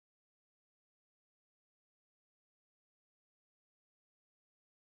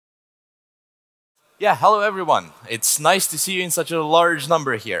Yeah, hello everyone. It's nice to see you in such a large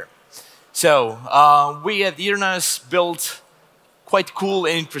number here. So, we at IRNAS built quite cool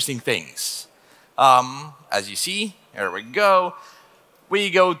and interesting things. As you see, here we go.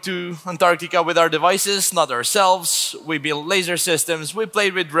 We go to Antarctica with our devices, not ourselves. We build laser systems, we play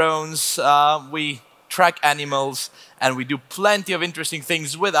with drones, we track animals, and we do plenty of interesting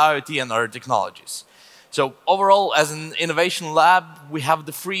things with IoT and other technologies. So overall, as an innovation lab, we have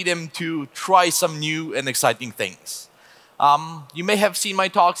the freedom to try some new and exciting things. You may have seen my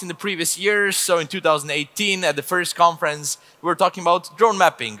talks in the previous years. So in 2018, at the first conference, we were talking about drone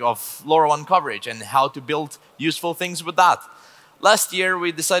mapping of LoRaWAN coverage and how to build useful things with that. Last year,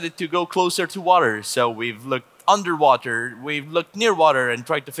 we decided to go closer to water. So we've looked underwater, we've looked near water and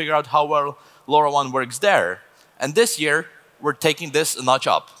tried to figure out how well LoRaWAN works there. And this year, we're taking this a notch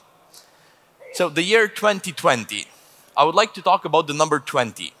up. So the year 2020, I would like to talk about the number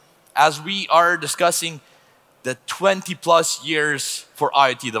 20, as we are discussing the 20+ years for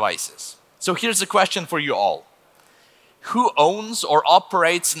IoT devices. So here's a question for you all. Who owns or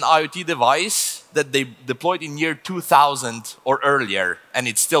operates an IoT device that they deployed in year 2000 or earlier, and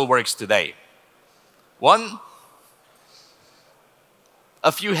it still works today? One?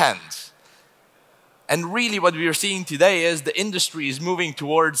 A few hands. And really what we are seeing today is the industry is moving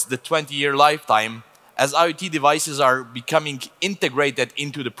towards the 20-year lifetime as IoT devices are becoming integrated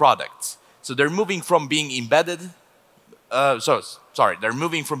into the products. So they're moving from being embedded, they're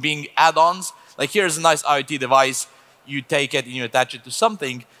moving from being add-ons, like here's a nice IoT device, you take it and you attach it to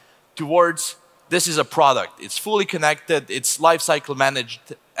something, towards this is a product. It's fully connected, it's lifecycle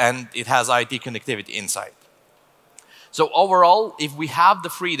managed, and it has IoT connectivity inside. So overall, if we have the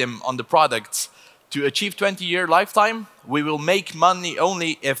freedom on the products to achieve 20-year lifetime, we will make money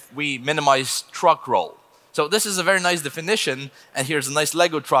only if we minimize truck roll. So this is a very nice definition, and here's a nice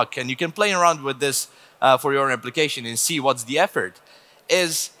Lego truck, and you can play around with this for your own application and see what's the effort.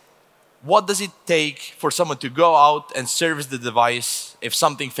 Is what does it take for someone to go out and service the device if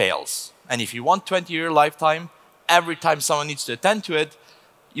something fails? And if you want 20-year lifetime, every time someone needs to attend to it,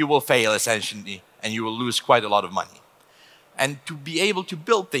 you will fail essentially, and you will lose quite a lot of money. And to be able to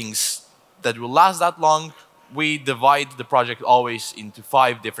build things that will last that long, we divide the project always into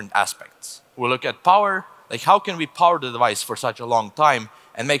 5 different aspects. We look at power, like how can we power the device for such a long time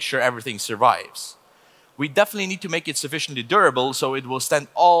and make sure everything survives. We definitely need to make it sufficiently durable so it will stand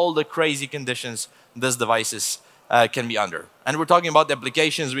all the crazy conditions these devices can be under. And we're talking about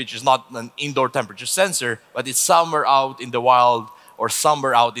applications which is not an indoor temperature sensor, but it's somewhere out in the wild or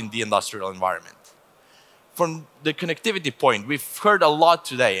somewhere out in the industrial environment. From the connectivity point, we've heard a lot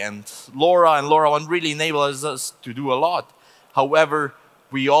today, and LoRa and LoRaWAN really enable us to do a lot. However,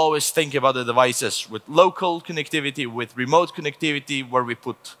 we always think about the devices with local connectivity, with remote connectivity, where we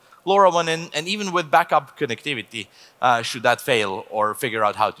put LoRaWAN in, and even with backup connectivity, should that fail, or figure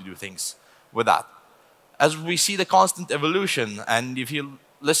out how to do things with that. As we see the constant evolution, and if you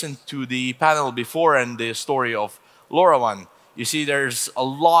listen to the panel before and the story of LoRaWAN, you see there's a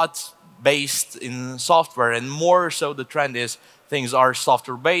lot based in software, and more so the trend is things are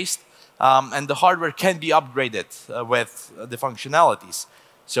software based, and the hardware can be upgraded with the functionalities.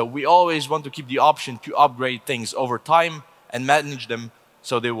 So we always want to keep the option to upgrade things over time and manage them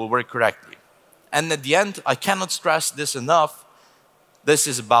so they will work correctly. And at the end, I cannot stress this enough, this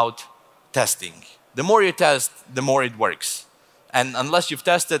is about testing. The more you test, the more it works. And unless you've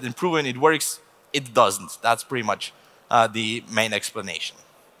tested and proven it works, it doesn't. That's pretty much the main explanation.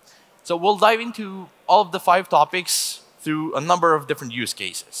 So we'll dive into all of the 5 topics through a number of different use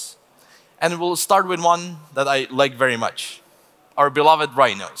cases. And we'll start with one that I like very much, our beloved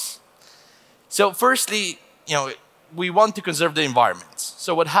rhinos. So firstly, we want to conserve the environment.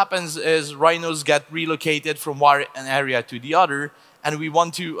 So what happens is rhinos get relocated from one area to the other, and we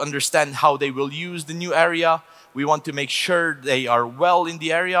want to understand how they will use the new area. We want to make sure they are well in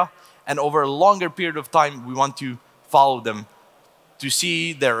the area, and over a longer period of time, we want to follow them to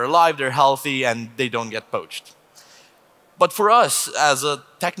see they're alive, they're healthy, and they don't get poached. But for us, as a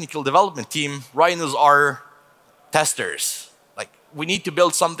technical development team, rhinos are testers. Like, we need to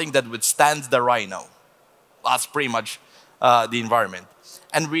build something that withstands the rhino. That's pretty much the environment.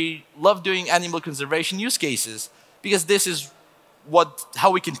 And we love doing animal conservation use cases because this is how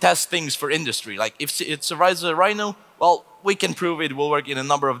we can test things for industry. Like, if it survives a rhino, well, we can prove it will work in a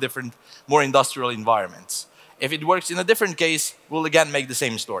number of different, more industrial environments. If it works in a different case, we'll again make the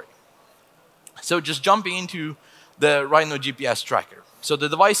same story. So just jumping into the Rhino GPS tracker. So the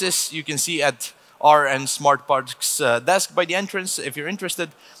devices you can see at our and Smart Park's desk by the entrance, if you're interested,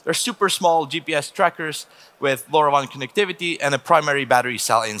 they're super small GPS trackers with LoRaWAN connectivity and a primary battery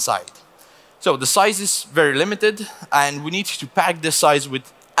cell inside. So the size is very limited, and we need to pack this size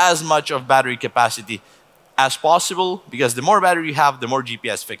with as much of battery capacity as possible, because the more battery you have, the more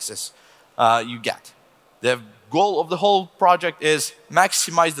GPS fixes you get. The goal of the whole project is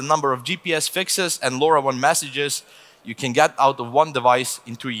maximize the number of GPS fixes and LoRaWAN messages you can get out of one device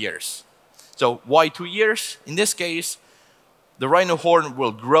in 2 years. So why 2 years? In this case, the Rhino horn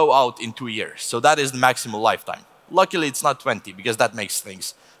will grow out in 2 years. So that is the maximum lifetime. Luckily, it's not 20, because that makes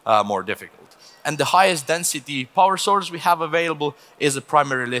things more difficult. And the highest density power source we have available is a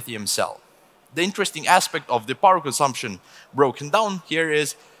primary lithium cell. The interesting aspect of the power consumption broken down here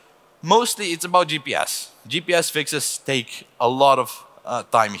is mostly it's about GPS. GPS fixes take a lot of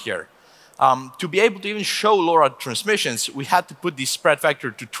time here. To be able to even show LoRa transmissions, we had to put the spread factor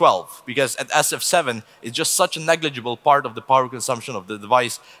to 12, because at SF7, it's just such a negligible part of the power consumption of the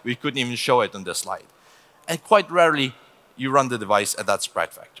device, we couldn't even show it on this slide. And quite rarely, you run the device at that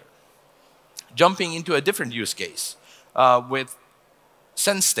spread factor. Jumping into a different use case with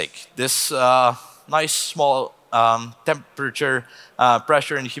SenseStick, this nice small temperature,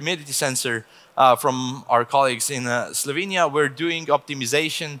 pressure, and humidity sensor from our colleagues in Slovenia. We're doing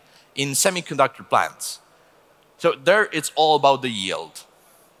optimization in semiconductor plants. So there, it's all about the yield.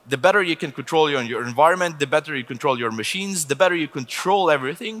 The better you can control your environment, the better you control your machines, the better you control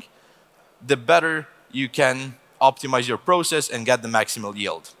everything, the better you can optimize your process and get the maximal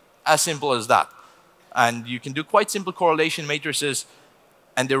yield. As simple as that. And you can do quite simple correlation matrices,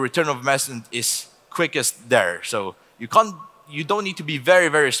 and the return of investment is quickest there. So you don't need to be very,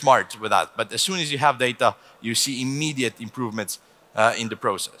 very smart with that. But as soon as you have data, you see immediate improvements in the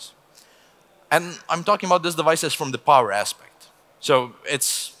process. And I'm talking about these devices from the power aspect. So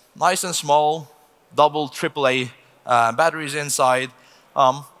it's nice and small, double AAA batteries inside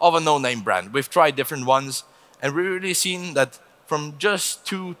of a no-name brand. We've tried different ones, and we've really seen that from just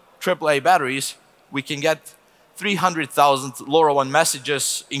 2 AAA batteries, we can get 300,000 LoRaWAN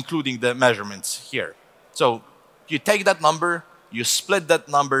messages, including the measurements here. So you take that number, you split that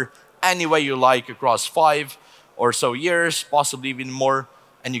number any way you like across 5 or so years, possibly even more,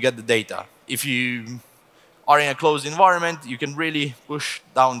 and you get the data. If you are in a closed environment, you can really push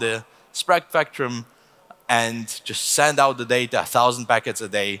down the spectrum and just send out the data, 1,000 packets a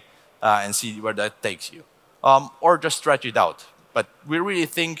day, and see where that takes you. Or just stretch it out. But we really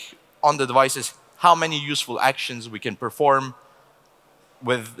think on the devices how many useful actions we can perform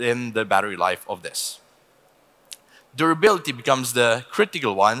within the battery life of this. Durability becomes the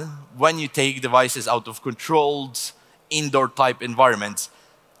critical one when you take devices out of controlled indoor type environments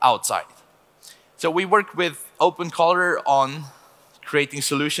outside. So we work with OpenColor on creating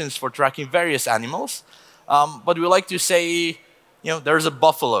solutions for tracking various animals, but we like to say, there's a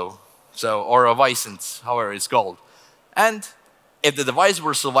buffalo, or a wisent, however it's called. And if the device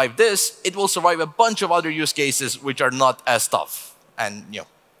will survive this, it will survive a bunch of other use cases which are not as tough. And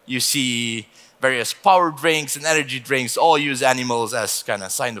you see various power drinks and energy drinks all use animals as kind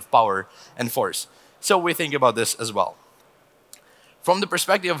of sign of power and force. So we think about this as well. From the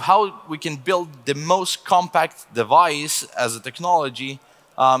perspective of how we can build the most compact device as a technology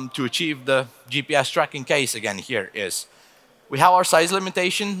to achieve the GPS tracking case, again, here is we have our size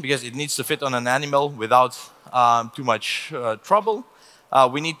limitation because it needs to fit on an animal without too much trouble.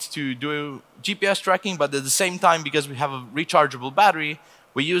 We need to do GPS tracking, but at the same time, because we have a rechargeable battery,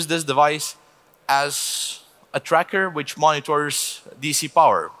 we use this device as a tracker which monitors DC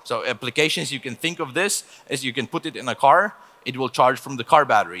power. So applications you can think of this is you can put it in a car, it will charge from the car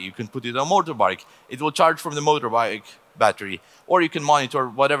battery. You can put it on a motorbike, it will charge from the motorbike battery. Or you can monitor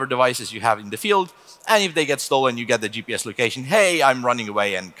whatever devices you have in the field, and if they get stolen, you get the GPS location. Hey, I'm running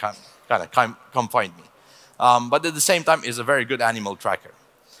away, and come find me. But at the same time, it's a very good animal tracker.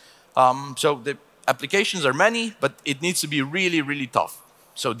 So the applications are many, but it needs to be really, really tough.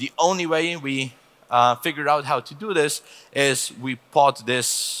 So the only way we figured out how to do this is we pot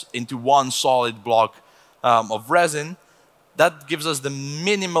this into one solid block of resin. That gives us the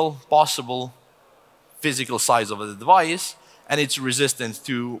minimal possible physical size of the device, and it's resistant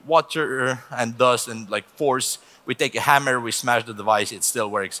to water and dust and force. We take a hammer, we smash the device, it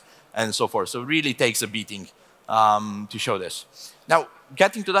still works, and so forth. So it really takes a beating to show this. Now,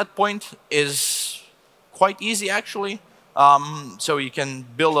 getting to that point is quite easy, actually. So you can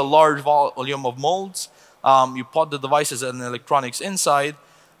build a large volume of molds. You pot the devices and electronics inside,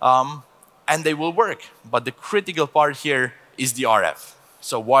 and they will work. But the critical part here is the RF,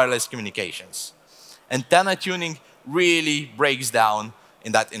 so wireless communications. Antenna tuning really breaks down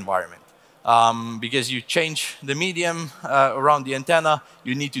in that environment. Because you change the medium around the antenna,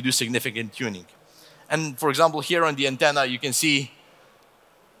 you need to do significant tuning. And for example, here on the antenna, you can see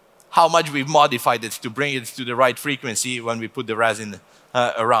how much we've modified it to bring it to the right frequency when we put the resin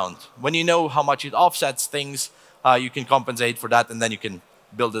around. When you know how much it offsets things, you can compensate for that, and then you can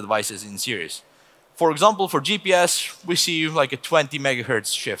build the devices in series. For example, for GPS, we see like a 20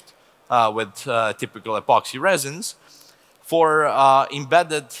 megahertz shift with typical epoxy resins. For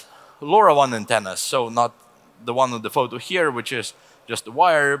embedded LoRaWAN antennas, so not the one on the photo here, which is just the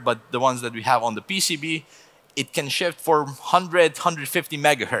wire, but the ones that we have on the PCB, it can shift for 100, 150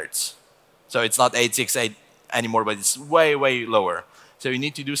 megahertz. So it's not 868 anymore, but it's way, way lower. So you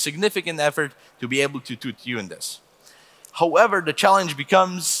need to do significant effort to be able to tune this. However, the challenge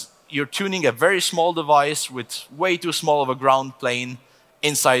becomes you're tuning a very small device with way too small of a ground plane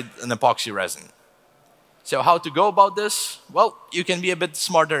inside an epoxy resin. So how to go about this? Well, you can be a bit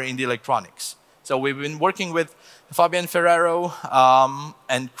smarter in the electronics. So we've been working with Fabian Ferrero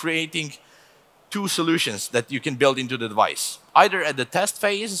and creating two solutions that you can build into the device, either at the test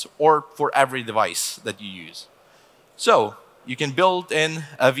phase or for every device that you use. So you can build in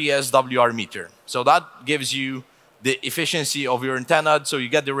a VSWR meter. So that gives you the efficiency of your antenna, so you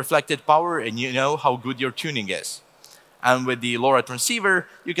get the reflected power and you know how good your tuning is. And with the LoRa transceiver,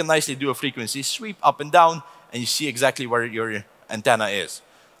 you can nicely do a frequency sweep up and down, and you see exactly where your antenna is.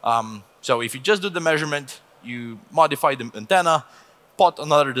 So if you just do the measurement, you modify the antenna, put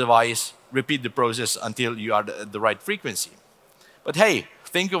another device, repeat the process until you are at the right frequency. But hey,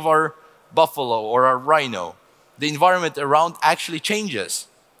 think of our buffalo or our rhino. The environment around actually changes.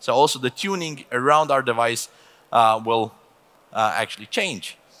 So also the tuning around our device will actually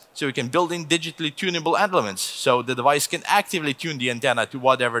change. So we can build in digitally tunable elements, so the device can actively tune the antenna to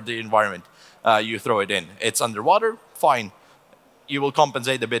whatever the environment you throw it in. It's underwater, fine. You will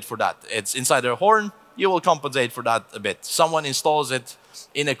compensate a bit for that. It's inside a horn, you will compensate for that a bit. Someone installs it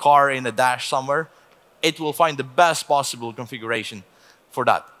in a car, in a dash somewhere, it will find the best possible configuration for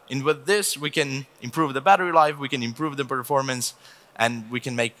that. And with this, we can improve the battery life, we can improve the performance, and we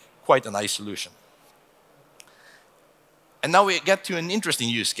can make quite a nice solution. And now we get to an interesting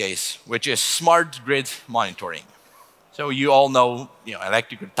use case, which is smart grid monitoring. So you all know,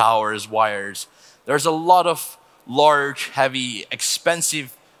 electrical towers, wires. There's a lot of large, heavy,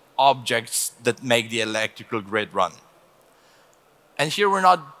 expensive objects that make the electrical grid run. And here we're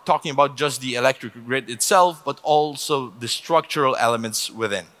not talking about just the electrical grid itself, but also the structural elements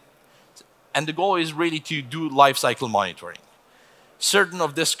within. And the goal is really to do life cycle monitoring. Certain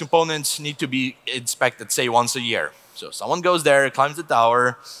of these components need to be inspected, say, once a year. So someone goes there, climbs the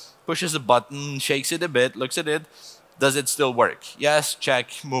tower, pushes a button, shakes it a bit, looks at it. Does it still work? Yes,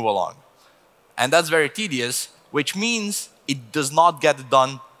 check, move along. And that's very tedious, which means it does not get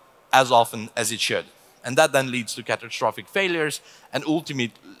done as often as it should. And that then leads to catastrophic failures and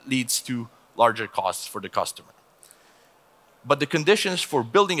ultimately leads to larger costs for the customer. But the conditions for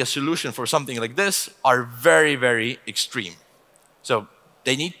building a solution for something like this are very, very extreme. So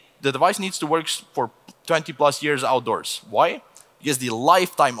the device needs to work for 20 plus years outdoors. Why? Because the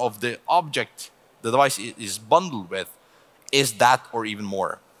lifetime of the object the device is bundled with is that or even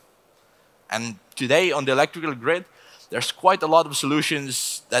more. And today on the electrical grid, there's quite a lot of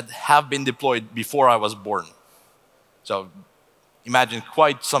solutions that have been deployed before I was born. So imagine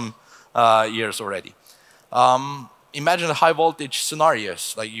quite some years already. Imagine the high voltage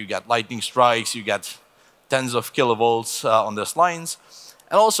scenarios, like you got lightning strikes, you got tens of kilovolts on those lines.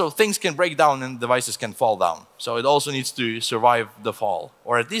 And also, things can break down and devices can fall down. So it also needs to survive the fall,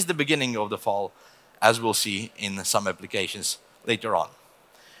 or at least the beginning of the fall, as we'll see in some applications later on.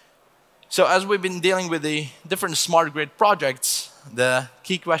 So as we've been dealing with the different smart grid projects, the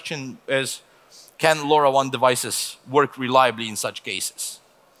key question is, can LoRaWAN devices work reliably in such cases?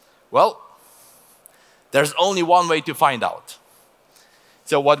 Well, there's only one way to find out.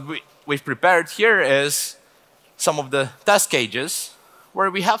 So what we've prepared here is some of the test cages where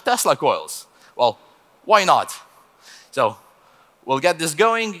we have Tesla coils. Well, why not? So we'll get this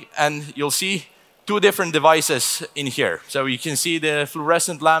going, and you'll see two different devices in here. So you can see the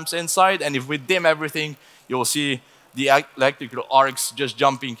fluorescent lamps inside, and if we dim everything, you'll see the electrical arcs just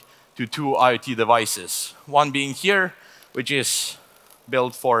jumping to two IoT devices. One being here, which is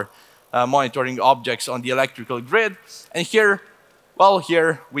built for monitoring objects on the electrical grid. And here, well,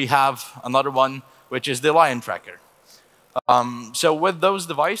 here we have another one, which is the Lion tracker. So with those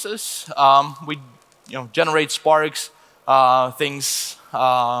devices, we generate sparks, things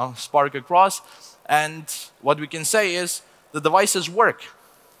spark across, and what we can say is the devices work.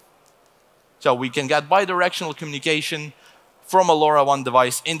 So we can get bidirectional communication from a LoRaWAN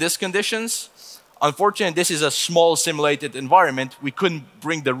device in these conditions. Unfortunately, this is a small simulated environment. We couldn't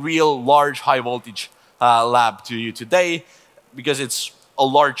bring the real large high voltage lab to you today because it's a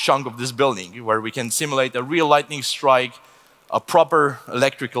large chunk of this building where we can simulate a real lightning strike, a proper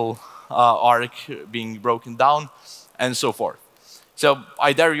electrical arc being broken down, and so forth. So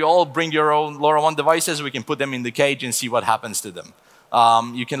I dare you all, bring your own LoRaWAN devices. We can put them in the cage and see what happens to them.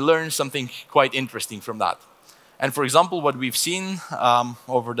 You can learn something quite interesting from that. And for example, what we've seen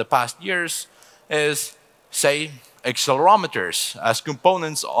over the past years is, say, accelerometers as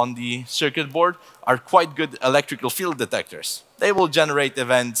components on the circuit board are quite good electrical field detectors. They will generate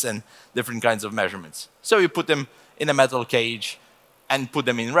events and different kinds of measurements. So you put them in a metal cage and put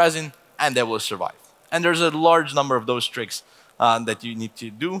them in resin, and they will survive. And there's a large number of those tricks that you need to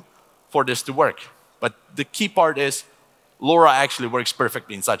do for this to work. But the key part is LoRa actually works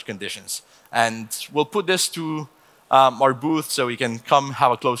perfectly in such conditions. And we'll put this to our booth so we can come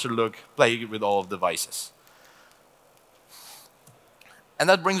have a closer look, play with all of the devices. And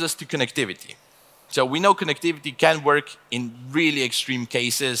that brings us to connectivity. So we know connectivity can work in really extreme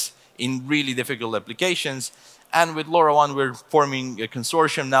cases, in really difficult applications. And with LoRaWAN, we're forming a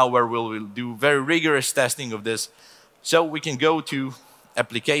consortium now where we'll do very rigorous testing of this. So we can go to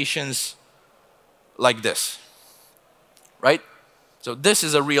applications like this, right? So this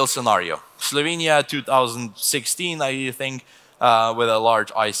is a real scenario. Slovenia 2016, I think, with a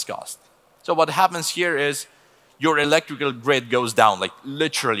large ice cast. So what happens here is your electrical grid goes down, like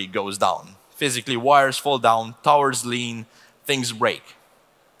literally goes down. Physically, wires fall down, towers lean, things break.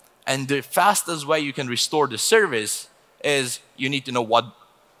 And the fastest way you can restore the service is you need to know what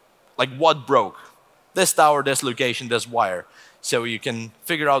broke. This tower, this location, this wire. So you can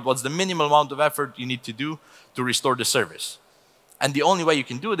figure out what's the minimal amount of effort you need to do to restore the service. And the only way you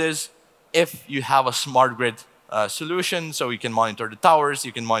can do this if you have a smart grid solution, so you can monitor the towers,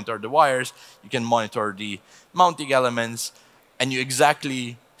 you can monitor the wires, you can monitor the mounting elements, and you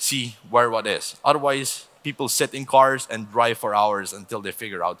exactly see where what is. Otherwise, people sit in cars and drive for hours until they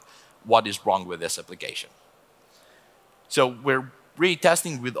figure out what is wrong with this application. So we're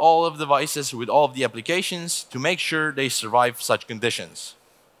retesting with all of the devices, with all of the applications, to make sure they survive such conditions.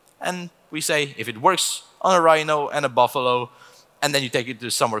 And we say, if it works on a rhino and a buffalo, and then you take it to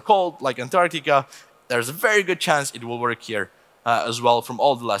somewhere cold, like Antarctica, there's a very good chance it will work here as well from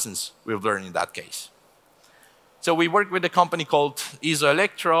all the lessons we've learned in that case. So we worked with a company called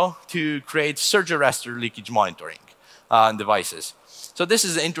Isoelectro to create surge arrestor leakage monitoring devices. So this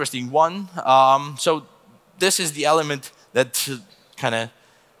is an interesting one. So this is the element that kind of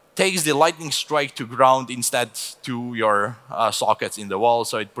takes the lightning strike to ground instead to your sockets in the wall,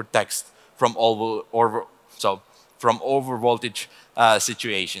 so it protects from over voltage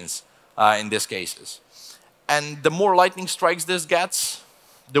situations in these cases. And the more lightning strikes this gets,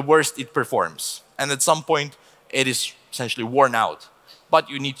 the worse it performs. And at some point, it is essentially worn out. But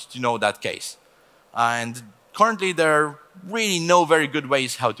you need to know that case. And currently, there are really no very good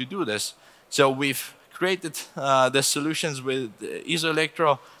ways how to do this. So we've created the solutions with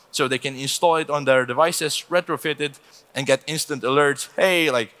Isoelectro so they can install it on their devices, retrofit it, and get instant alerts.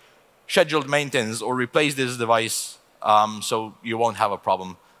 Hey, like scheduled maintenance or replace this device so you won't have a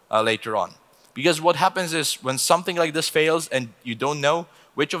problem later on. Because what happens is when something like this fails and you don't know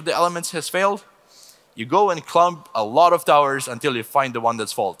which of the elements has failed, you go and clump a lot of towers until you find the one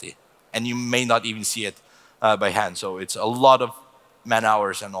that's faulty. And you may not even see it by hand. So it's a lot of man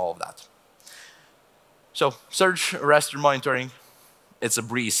hours and all of that. So surge arrestor monitoring, it's a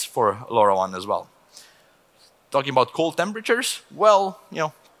breeze for LoRaWAN as well. Talking about cold temperatures, well,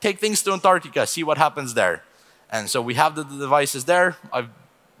 take things to Antarctica, see what happens there. And so we have the devices there.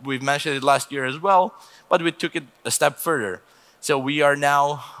 We've mentioned it last year as well, but we took it a step further. So we are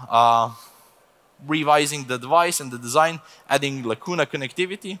now revising the device and the design, adding Lacuna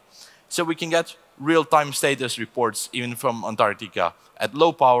connectivity, so we can get real-time status reports even from Antarctica at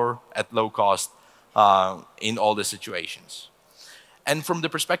low power, at low cost, in all the situations. And from the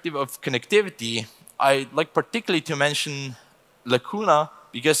perspective of connectivity, I'd like particularly to mention Lacuna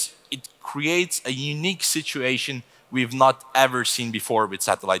because it creates a unique situation we've not ever seen before with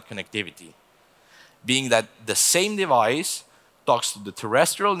satellite connectivity. Being that the same device talks to the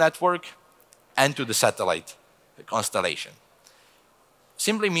terrestrial network and to the satellite constellation.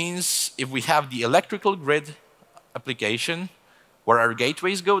 Simply means if we have the electrical grid application where our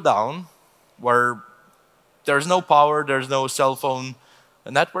gateways go down, where there's no power, there's no cell phone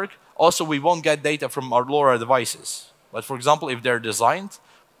network, also we won't get data from our LoRa devices. But for example, if they're designed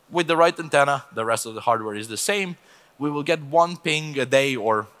with the right antenna, the rest of the hardware is the same, we will get one ping a day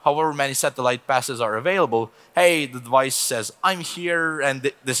or however many satellite passes are available. Hey, the device says, I'm here,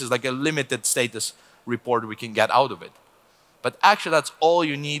 and this is like a limited status report we can get out of it. But actually, that's all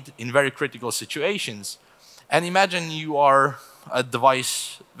you need in very critical situations. And imagine you are a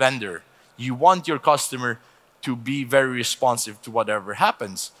device vendor, you want your customer to be very responsive to whatever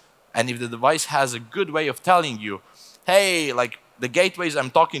happens. And if the device has a good way of telling you, hey, like the gateways I'm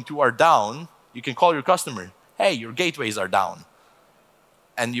talking to are down, you can call your customer, hey, your gateways are down.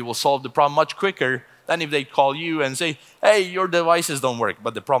 And you will solve the problem much quicker than if they call you and say, hey, your devices don't work,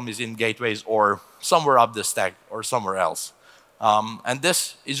 but the problem is in gateways or somewhere up the stack or somewhere else. And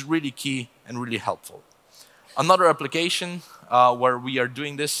this is really key and really helpful. Another application where we are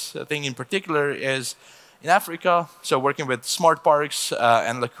doing this thing in particular is in Africa, so working with smart parks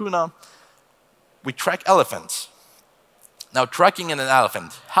and Lacuna, we track elephants. Now, tracking an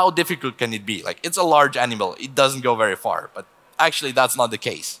elephant, how difficult can it be? Like, it's a large animal. It doesn't go very far, but actually, that's not the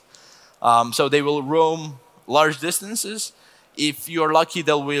case. So they will roam large distances. If you're lucky,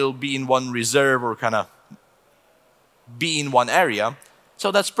 they will be in one reserve or kind of be in one area.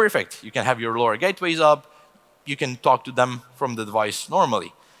 So that's perfect. You can have your LoRa gateways up. You can talk to them from the device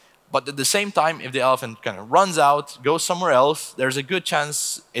normally. But at the same time, if the elephant kind of runs out, goes somewhere else, there's a good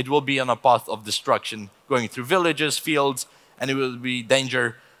chance it will be on a path of destruction, going through villages, fields, and it will be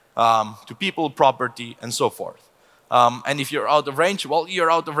danger to people, property, and so forth. And if you're out of range, well,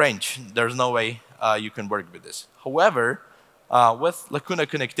 you're out of range. There's no way you can work with this. However, with Lacuna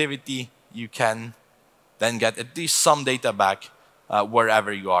connectivity, you can then get at least some data back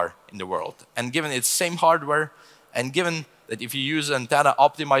wherever you are in the world. And given it's same hardware, and given that if you use antenna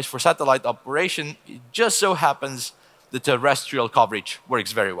optimized for satellite operation, it just so happens the terrestrial coverage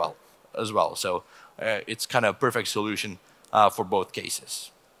works very well as well. So it's kind of a perfect solution for both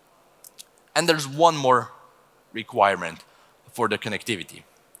cases. And there's one more requirement for the connectivity.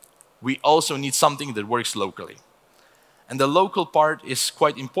 We also need something that works locally. And the local part is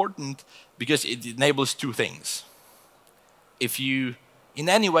quite important because it enables two things. If you in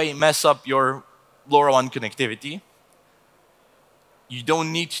any way mess up your LoRaWAN connectivity, you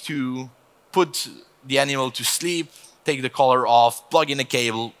don't need to put the animal to sleep, take the collar off, plug in a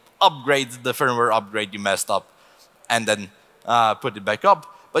cable, upgrade the firmware upgrade you messed up, and then put it back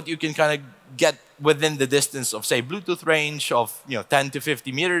up. But you can kind of get within the distance of, say, Bluetooth range of 10 to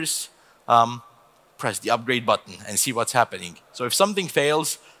 50 meters, press the upgrade button and see what's happening. So if something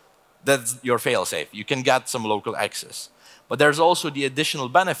fails, that's your fail-safe. You can get some local access. But there's also the additional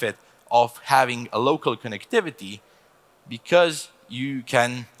benefit of having a local connectivity because you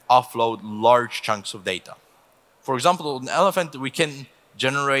can offload large chunks of data. For example, on Elephant, we can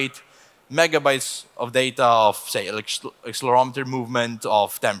generate megabytes of data of, say, accelerometer movement,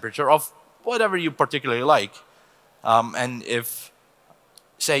 of temperature, of whatever you particularly like. And if,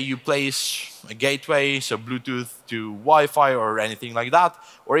 say, you place a gateway, so Bluetooth to Wi-Fi or anything like that,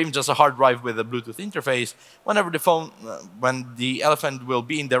 or even just a hard drive with a Bluetooth interface, whenever the phone, when the Elephant will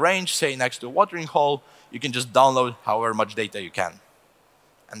be in the range, say next to a watering hole, you can just download however much data you can.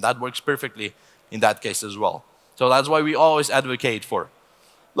 And that works perfectly in that case as well. So that's why we always advocate for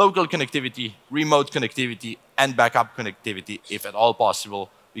local connectivity, remote connectivity, and backup connectivity, if at all possible,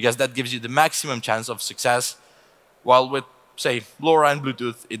 because that gives you the maximum chance of success, while with, say, LoRa and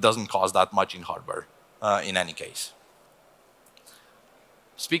Bluetooth, it doesn't cost that much in hardware in any case.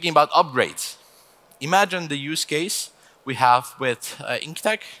 Speaking about upgrades, imagine the use case we have with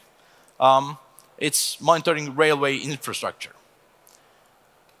IncTech. It's monitoring railway infrastructure.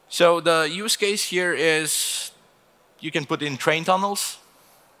 So the use case here is you can put in train tunnels.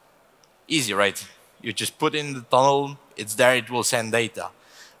 Easy, right? You just put in the tunnel, it's there, it will send data.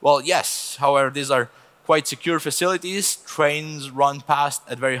 Well, yes, however, these are quite secure facilities. Trains run past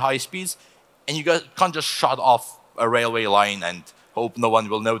at very high speeds, and you can't just shut off a railway line and hope no one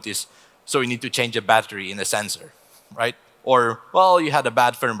will notice. So you need to change a battery in a sensor, right? Or, well, you had a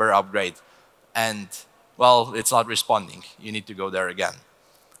bad firmware upgrade, and, well, it's not responding. You need to go there again.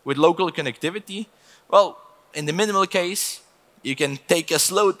 With local connectivity, well, in the minimal case, you can take a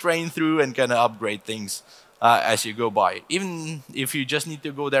slow train through and kind of upgrade things as you go by. Even if you just need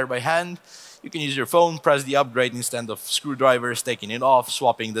to go there by hand, you can use your phone, press the upgrade instead of screwdrivers, taking it off,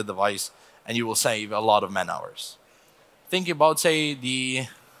 swapping the device, and you will save a lot of man-hours. Think about, say, the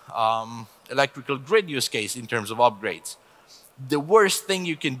electrical grid use case in terms of upgrades. The worst thing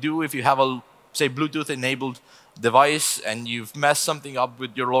you can do if you have a, say, Bluetooth-enabled device and you've messed something up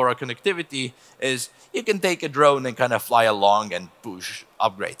with your LoRa connectivity is you can take a drone and kind of fly along and push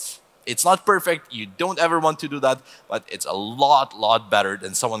upgrades. It's not perfect, you don't ever want to do that, but it's a lot better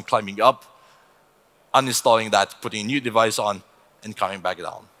than someone climbing up, uninstalling that, putting a new device on, and coming back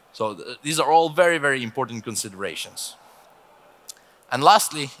down. So these are all very important considerations. And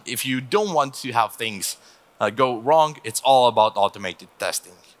lastly, if you don't want to have things go wrong, it's all about automated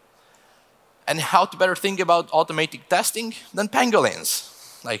testing. And how to better think about automatic testing than pangolins?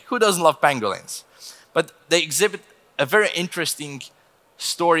 Like, who doesn't love pangolins? But they exhibit a very interesting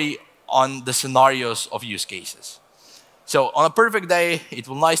story on the scenarios of use cases. So on a perfect day, it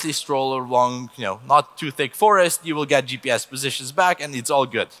will nicely stroll along, not too thick forest. You will get GPS positions back, and it's all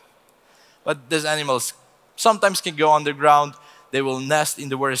good. But these animals sometimes can go underground. They will nest in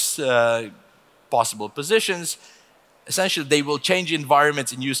the worst possible positions. Essentially, they will change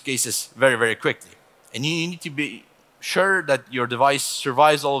environments and use cases very, very quickly. And you need to be sure that your device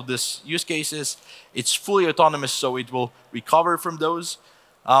survives all of these use cases. It's fully autonomous, so it will recover from those,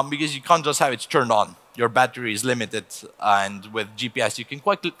 because you can't just have it turned on. Your battery is limited, and with GPS, you can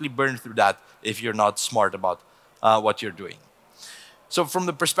quite quickly burn through that if you're not smart about what you're doing. So from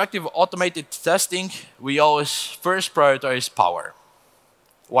the perspective of automated testing, we always first prioritize power.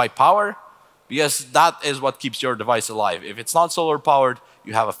 Why power? Because that is what keeps your device alive. If it's not solar powered,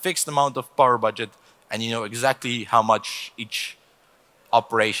 you have a fixed amount of power budget, and you know exactly how much each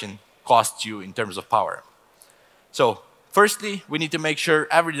operation costs you in terms of power. So firstly, we need to make sure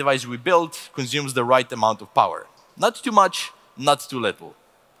every device we build consumes the right amount of power. Not too much, not too little.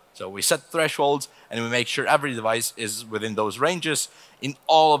 So we set thresholds, and we make sure every device is within those ranges in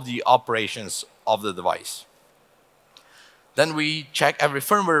all of the operations of the device. Then we check every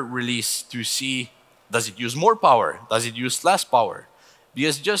firmware release to see, does it use more power? Does it use less power?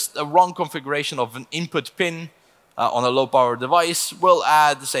 Because just a wrong configuration of an input pin on a low-power device will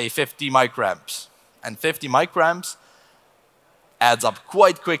add, say, 50 microamps. And 50 microamps adds up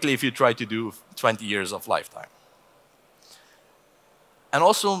quite quickly if you try to do 20 years of lifetime. And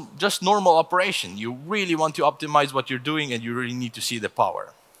also, just normal operation. You really want to optimize what you're doing, and you really need to see the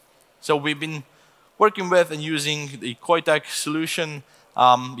power. So we've been working with and using the Koitek solution.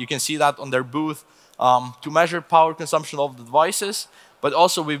 You can see that on their booth to measure power consumption of the devices. But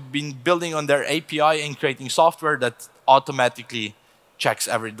also, we've been building on their API and creating software that automatically checks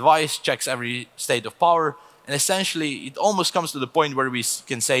every device, checks every state of power. And essentially, it almost comes to the point where we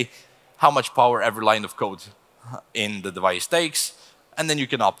can say how much power every line of code in the device takes. And then you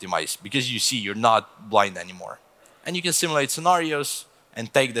can optimize, because you see you're not blind anymore. And you can simulate scenarios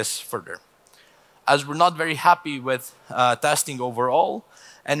and take this further. As we're not very happy with testing overall,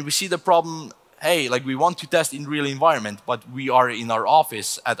 and we see the problem, hey, like we want to test in real environment, but we are in our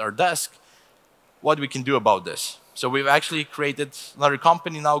office at our desk, what we can do about this? So we've actually created another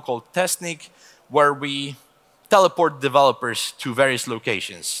company now called Testnik, where we teleport developers to various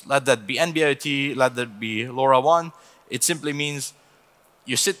locations. Let that be NB-IoT, let that be LoRaWAN. It simply means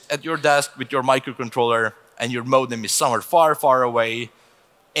you sit at your desk with your microcontroller, and your modem is somewhere far, far away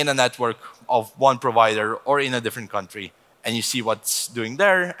in a network of one provider or in a different country, and you see what's doing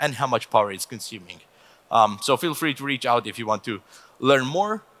there and how much power it's consuming. So feel free to reach out if you want to learn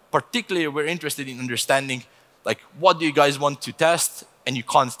more. Particularly, we're interested in understanding, like, what do you guys want to test and you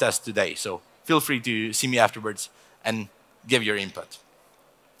can't test today. So feel free to see me afterwards and give your input.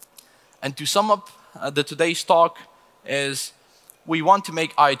 And to sum up today's talk is, we want to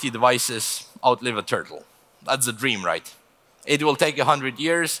make IoT devices outlive a turtle. That's the dream, right? It will take 100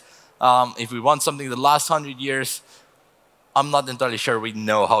 years. If we want something that lasts 100 years, I'm not entirely sure we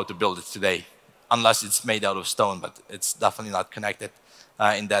know how to build it today, unless it's made out of stone, but it's definitely not connected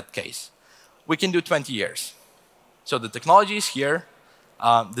in that case. We can do 20 years. So the technology is here.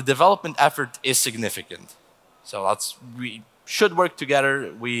 The development effort is significant. So we should work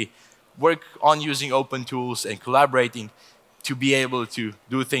together. We work on using open tools and collaborating to be able to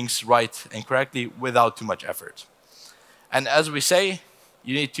do things right and correctly without too much effort. And as we say,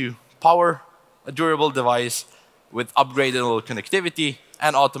 you need to power a durable device with upgradable connectivity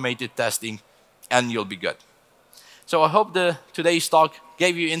and automated testing, and you'll be good. So I hope today's talk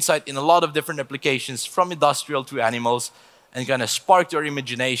gave you insight in a lot of different applications, from industrial to animals, and kind of sparked your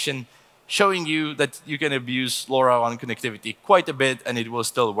imagination, showing you that you can abuse LoRaWAN connectivity quite a bit and it will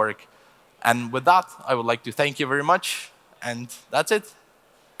still work. And with that, I would like to thank you very much. And that's it.